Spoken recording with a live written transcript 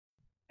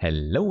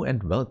Hello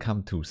and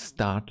welcome to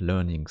Start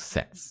Learning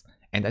Sets.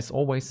 And as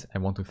always, I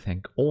want to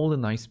thank all the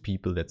nice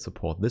people that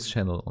support this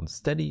channel on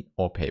Steady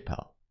or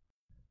PayPal.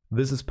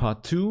 This is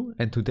part 2,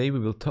 and today we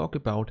will talk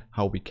about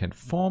how we can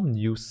form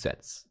new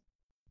sets.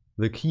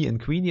 The key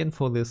ingredient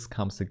for this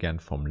comes again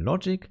from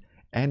logic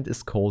and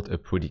is called a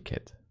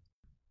predicate.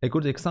 A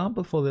good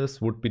example for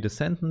this would be the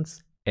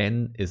sentence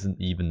n is an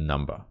even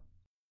number.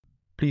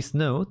 Please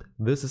note,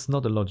 this is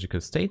not a logical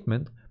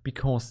statement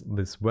because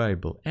this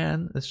variable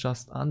n is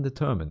just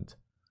undetermined.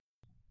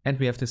 And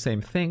we have the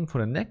same thing for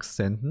the next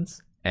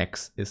sentence,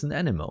 x is an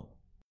animal.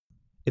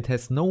 It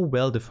has no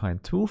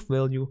well-defined truth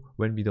value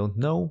when we don't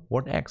know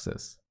what x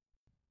is.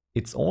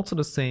 It's also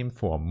the same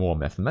for a more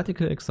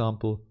mathematical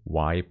example,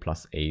 y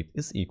plus 8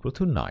 is equal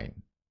to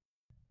 9.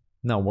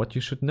 Now what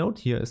you should note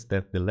here is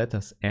that the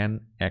letters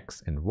n,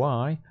 x and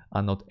y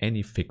are not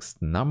any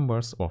fixed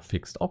numbers or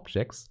fixed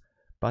objects,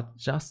 but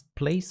just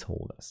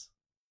placeholders.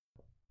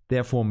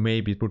 Therefore,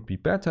 maybe it would be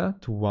better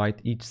to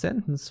write each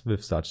sentence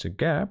with such a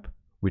gap,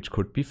 which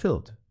could be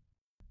filled.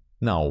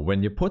 Now,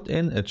 when you put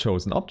in a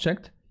chosen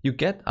object, you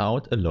get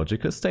out a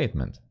logical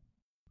statement.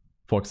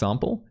 For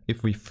example,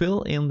 if we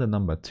fill in the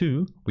number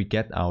 2, we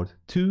get out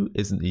 2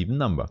 is an even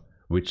number,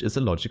 which is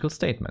a logical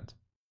statement.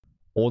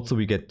 Also,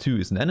 we get 2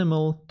 is an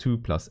animal, 2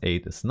 plus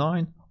 8 is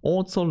 9,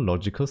 also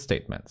logical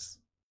statements.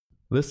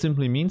 This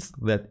simply means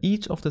that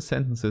each of the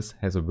sentences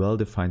has a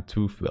well-defined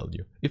truth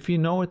value, if you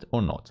know it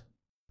or not.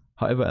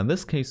 However, in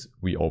this case,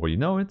 we already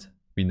know it.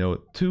 We know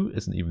 2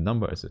 is an even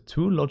number as a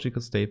true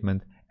logical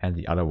statement and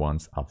the other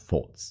ones are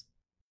false.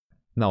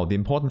 Now, the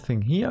important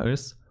thing here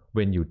is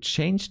when you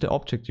change the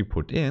object you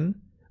put in,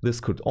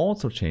 this could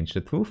also change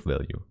the truth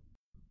value.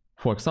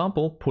 For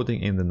example,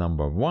 putting in the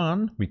number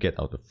 1, we get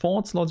out a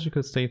false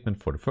logical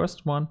statement for the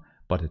first one,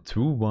 but a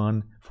true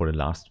one for the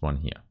last one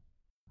here.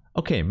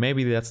 Okay,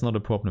 maybe that's not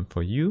a problem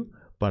for you,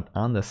 but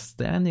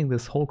understanding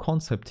this whole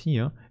concept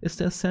here is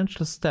the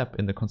essential step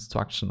in the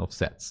construction of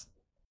sets.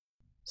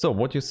 So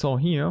what you saw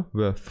here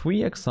were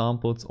 3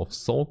 examples of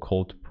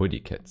so-called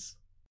predicates.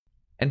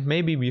 And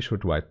maybe we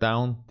should write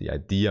down the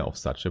idea of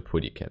such a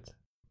predicate.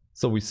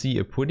 So we see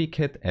a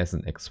predicate as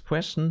an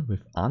expression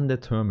with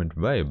undetermined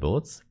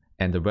variables,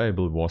 and the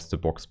variable was the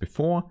box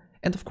before,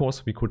 and of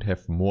course we could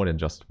have more than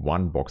just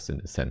one box in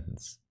the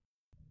sentence.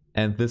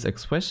 And this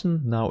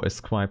expression now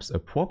ascribes a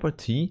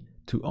property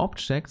to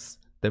objects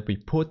that we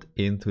put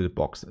into the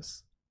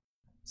boxes.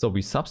 So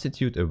we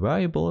substitute a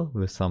variable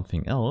with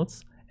something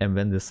else, and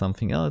when this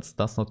something else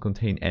does not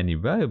contain any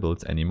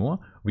variables anymore,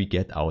 we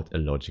get out a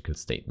logical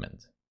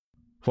statement.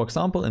 For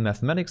example, in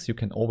mathematics you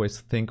can always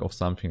think of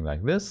something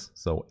like this,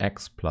 so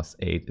x plus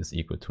 8 is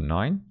equal to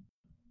 9.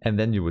 And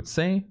then you would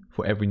say,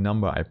 for every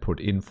number I put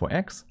in for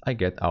x, I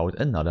get out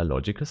another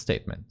logical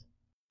statement.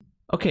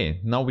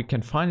 Okay, now we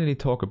can finally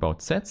talk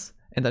about sets,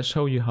 and I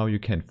show you how you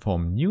can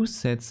form new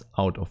sets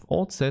out of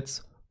old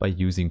sets by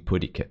using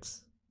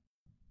predicates.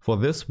 For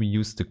this we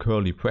use the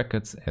curly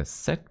brackets as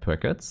set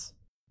brackets.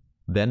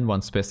 Then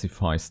one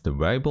specifies the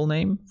variable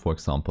name, for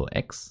example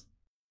x,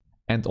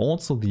 and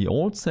also the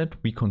old set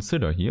we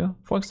consider here,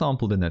 for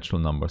example the natural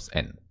numbers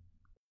n.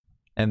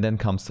 And then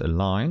comes a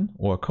line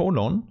or a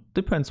colon,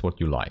 depends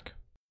what you like.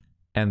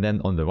 And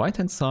then on the right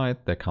hand side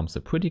there comes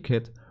a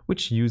predicate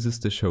which uses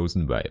the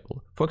chosen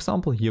variable. For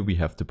example, here we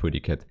have the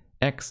predicate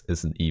x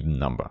is an even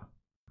number.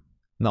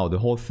 Now the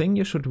whole thing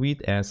you should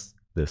read as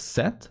the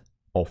set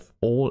of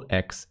all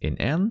x in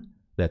n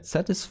that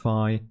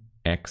satisfy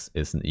x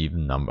is an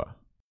even number.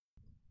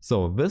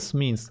 So this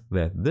means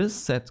that this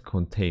set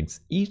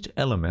contains each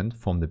element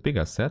from the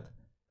bigger set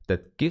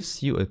that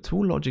gives you a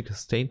true logical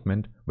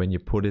statement when you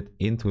put it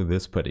into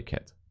this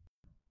predicate.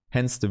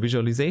 Hence the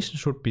visualization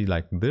should be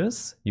like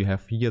this. You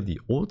have here the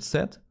old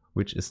set,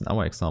 which is in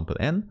our example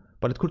n,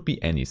 but it could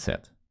be any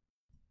set.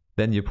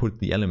 Then you put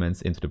the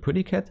elements into the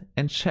predicate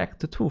and check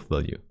the truth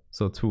value.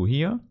 So true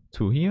here,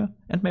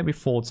 and maybe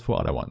false for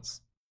other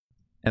ones.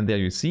 And there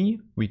you see,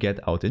 we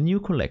get out a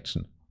new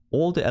collection.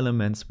 All the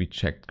elements we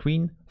checked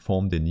green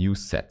form the new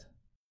set.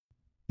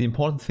 The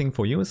important thing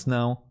for you is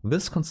now,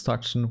 this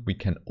construction we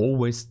can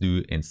always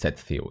do in set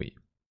theory.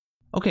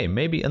 Okay,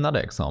 maybe another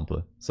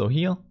example. So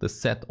here, the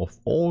set of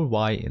all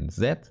y in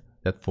z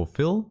that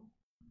fulfill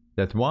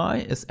that y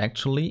is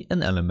actually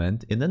an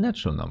element in the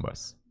natural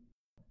numbers.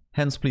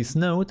 Hence please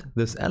note,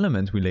 this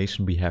element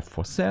relation we have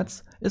for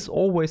sets is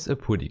always a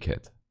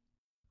predicate.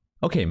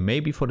 Okay,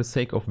 maybe for the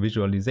sake of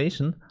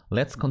visualization,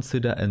 let's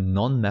consider a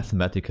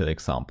non-mathematical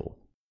example.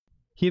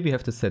 Here we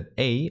have the set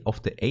A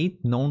of the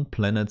 8 known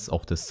planets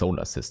of the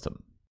solar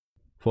system.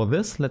 For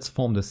this, let's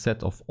form the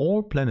set of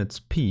all planets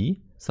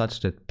P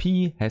such that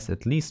P has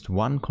at least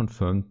one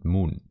confirmed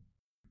moon.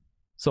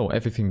 So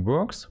everything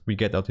works, we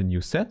get out a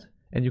new set,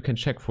 and you can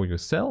check for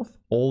yourself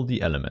all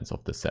the elements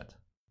of the set.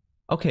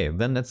 Okay,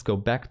 then let's go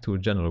back to a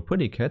general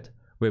predicate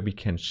where we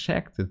can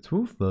check the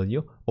truth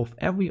value of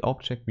every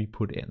object we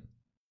put in.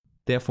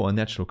 Therefore, a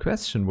natural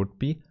question would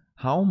be,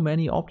 how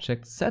many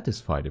objects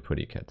satisfy the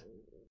predicate?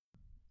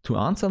 To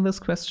answer this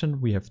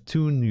question, we have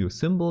 2 new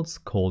symbols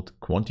called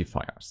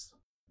quantifiers.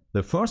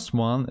 The first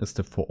one is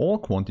the for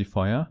all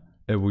quantifier,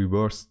 a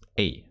reversed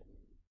A.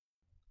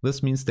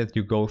 This means that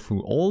you go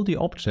through all the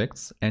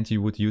objects and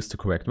you would use the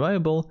correct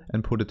variable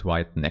and put it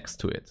right next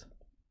to it.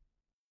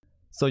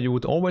 So you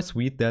would always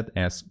read that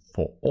as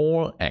for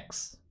all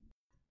x.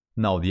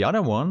 Now the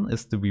other one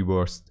is the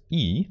reversed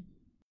E,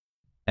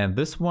 and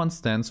this one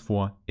stands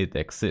for it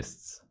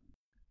exists.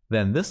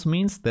 Then this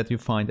means that you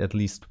find at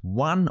least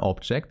one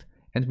object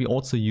and we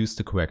also use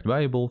the correct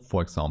variable,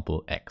 for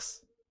example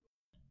x.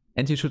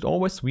 And you should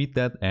always read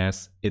that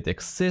as it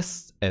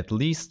exists at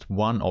least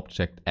one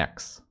object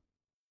x.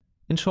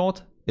 In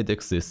short, it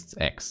exists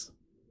x.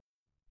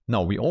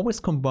 Now we always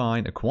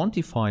combine a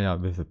quantifier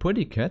with a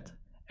predicate,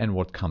 and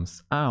what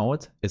comes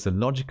out is a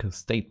logical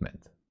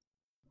statement.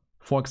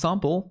 For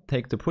example,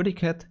 take the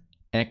predicate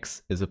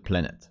x is a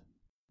planet.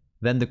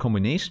 Then the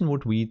combination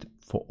would read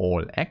for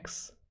all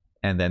x,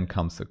 and then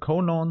comes a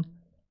colon,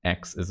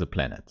 x is a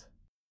planet.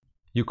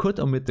 You could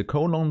omit the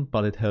colon,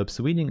 but it helps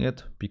reading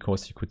it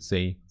because you could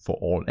say for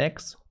all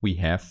x we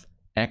have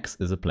x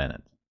is a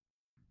planet.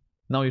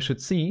 Now you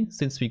should see,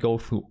 since we go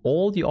through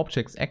all the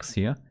objects x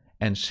here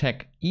and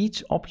check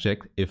each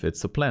object if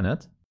it's a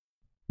planet,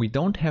 we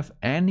don't have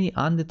any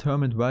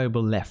undetermined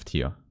variable left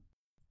here.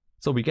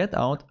 So we get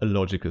out a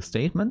logical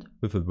statement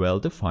with a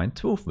well-defined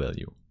truth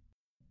value.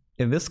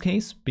 In this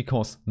case,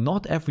 because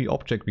not every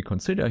object we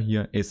consider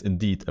here is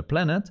indeed a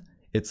planet,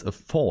 it's a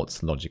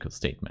false logical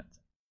statement.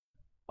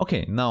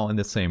 Okay, now in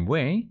the same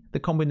way, the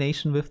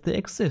combination with the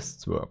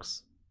exists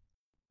works.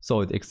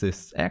 So it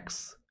exists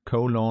x,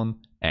 colon,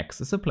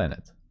 x is a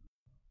planet.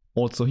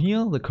 Also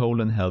here, the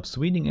colon helps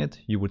reading it.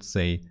 You would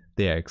say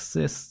there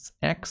exists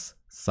x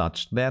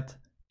such that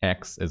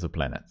x is a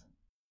planet.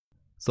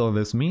 So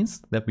this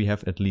means that we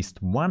have at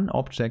least one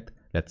object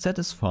that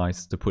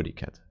satisfies the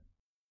predicate.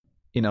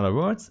 In other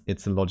words,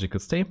 it's a logical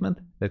statement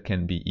that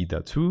can be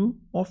either true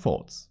or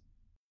false.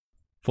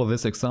 For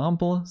this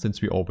example,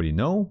 since we already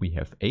know we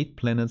have 8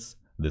 planets,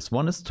 this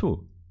one is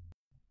true.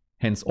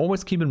 Hence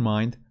always keep in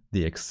mind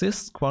the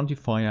exists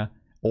quantifier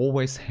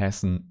always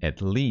has an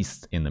at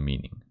least in the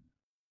meaning.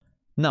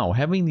 Now,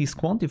 having these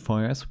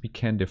quantifiers, we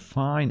can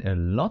define a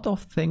lot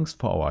of things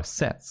for our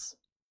sets.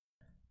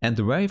 And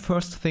the very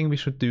first thing we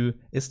should do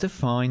is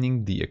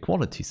defining the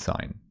equality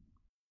sign.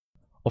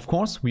 Of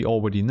course, we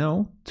already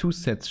know two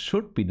sets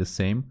should be the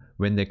same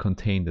when they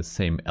contain the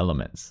same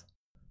elements.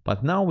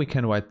 But now we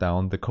can write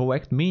down the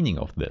correct meaning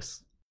of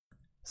this.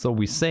 So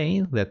we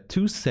say that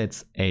two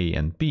sets A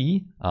and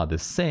B are the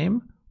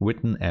same,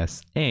 written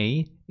as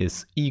A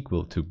is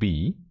equal to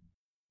B,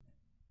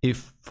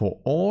 if for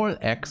all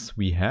x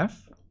we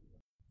have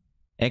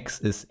x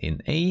is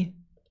in A,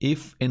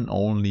 if and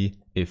only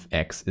if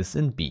x is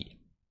in B.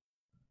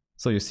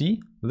 So you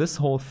see, this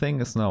whole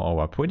thing is now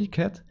our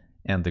predicate,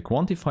 and the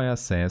quantifier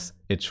says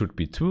it should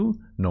be true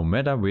no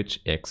matter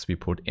which x we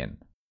put in.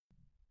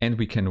 And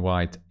we can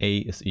write A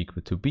is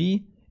equal to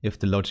B if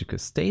the logical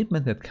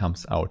statement that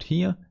comes out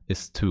here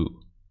is true.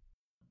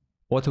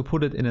 Or to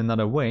put it in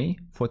another way,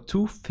 for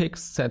two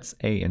fixed sets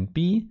A and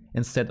B,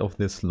 instead of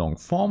this long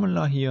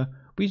formula here,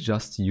 we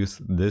just use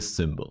this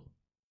symbol.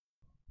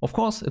 Of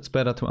course, it's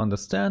better to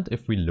understand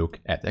if we look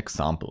at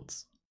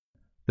examples.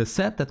 The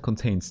set that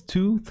contains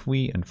 2,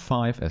 3 and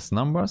 5 as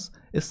numbers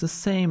is the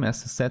same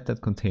as the set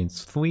that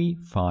contains 3,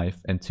 5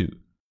 and 2.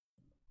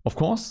 Of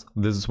course,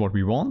 this is what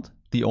we want.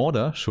 The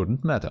order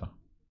shouldn't matter.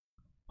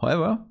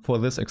 However, for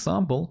this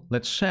example,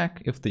 let's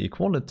check if the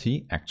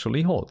equality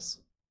actually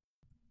holds.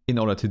 In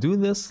order to do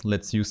this,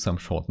 let's use some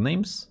short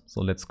names.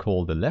 So let's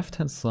call the left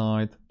hand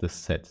side the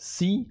set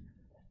C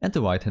and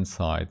the right hand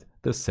side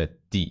the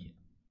set D.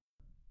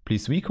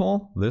 Please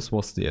recall, this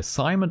was the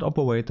assignment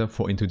operator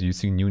for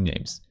introducing new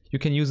names. You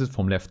can use it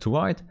from left to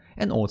right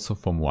and also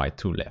from right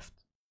to left.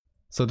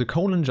 So the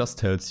colon just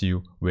tells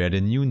you where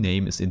the new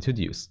name is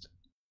introduced.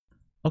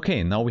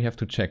 Okay, now we have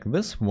to check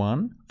this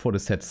one for the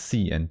sets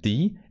C and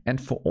D and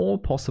for all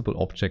possible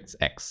objects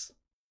x.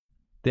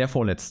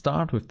 Therefore, let's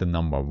start with the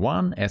number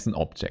 1 as an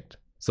object.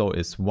 So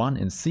is 1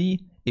 in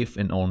C, if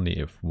and only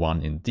if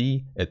 1 in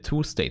D, a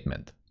true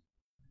statement?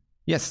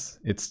 Yes,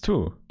 it's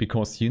true,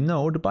 because you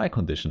know the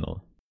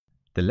biconditional.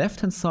 The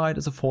left-hand side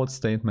is a false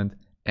statement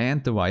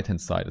and the right-hand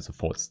side is a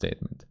false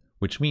statement,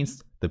 which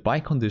means the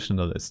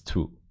biconditional is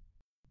true.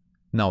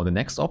 Now the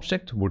next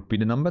object would be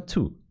the number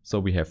 2. So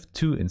we have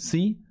 2 in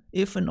C,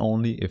 if and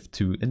only if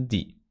 2 in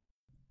D.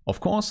 Of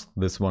course,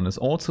 this one is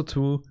also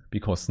true,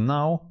 because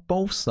now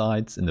both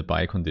sides in the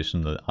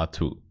biconditional are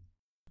true.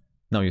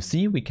 Now you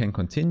see, we can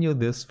continue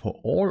this for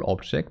all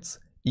objects.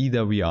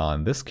 Either we are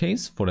in this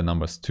case for the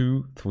numbers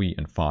 2, 3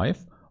 and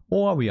 5,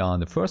 or we are in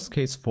the first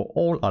case for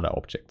all other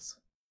objects.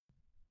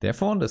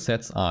 Therefore, the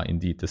sets are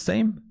indeed the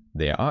same,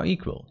 they are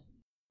equal.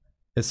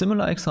 A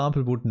similar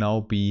example would now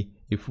be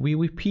if we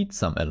repeat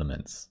some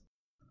elements.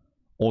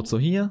 Also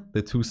here,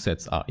 the two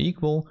sets are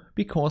equal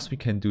because we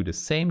can do the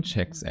same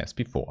checks as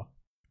before.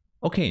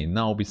 Okay,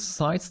 now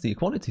besides the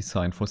equality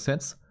sign for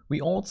sets,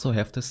 we also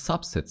have the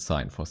subset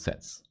sign for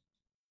sets.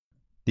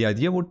 The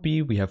idea would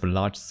be we have a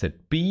large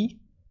set B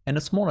and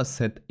a smaller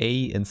set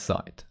A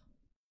inside.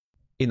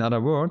 In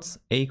other words,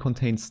 A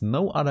contains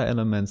no other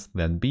elements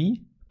than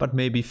B, but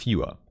maybe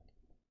fewer.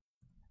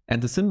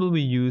 And the symbol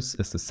we use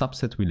is the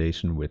subset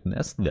relation written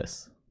as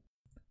this.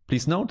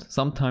 Please note,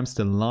 sometimes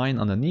the line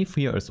underneath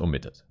here is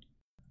omitted.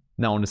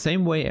 Now, in the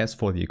same way as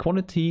for the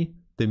equality,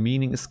 the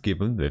meaning is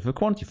given with a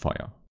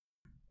quantifier.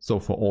 So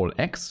for all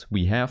x,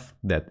 we have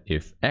that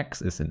if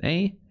x is in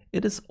A,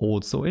 it is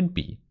also in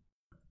B.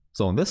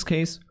 So in this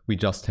case, we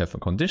just have a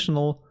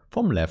conditional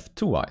from left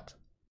to right.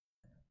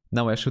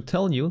 Now I should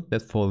tell you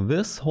that for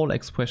this whole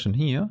expression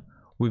here,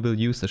 we will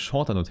use a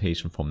shorter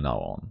notation from now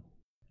on.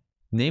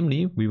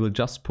 Namely, we will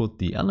just put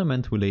the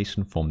element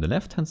relation from the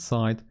left-hand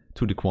side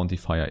to the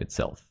quantifier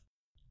itself.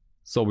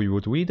 So we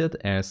would read it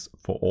as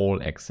for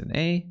all x in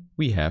A,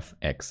 we have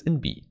x in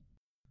B.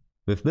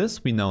 With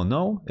this, we now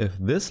know if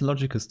this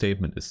logical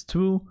statement is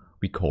true,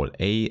 we call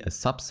A a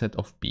subset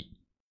of B.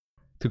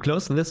 To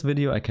close this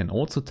video, I can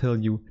also tell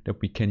you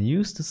that we can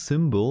use the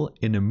symbol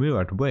in a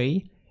mirrored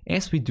way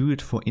as we do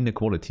it for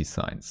inequality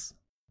signs.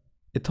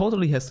 It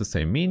totally has the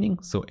same meaning,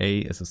 so A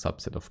is a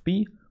subset of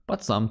B,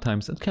 but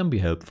sometimes it can be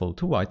helpful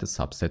to write a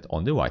subset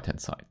on the right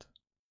hand side.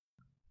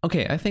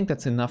 Okay, I think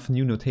that's enough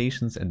new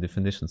notations and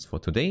definitions for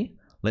today.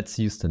 Let's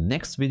use the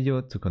next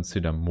video to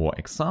consider more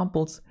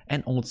examples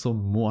and also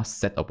more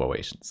set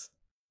operations.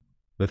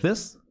 With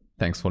this,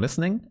 thanks for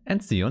listening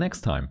and see you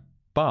next time.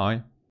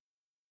 Bye!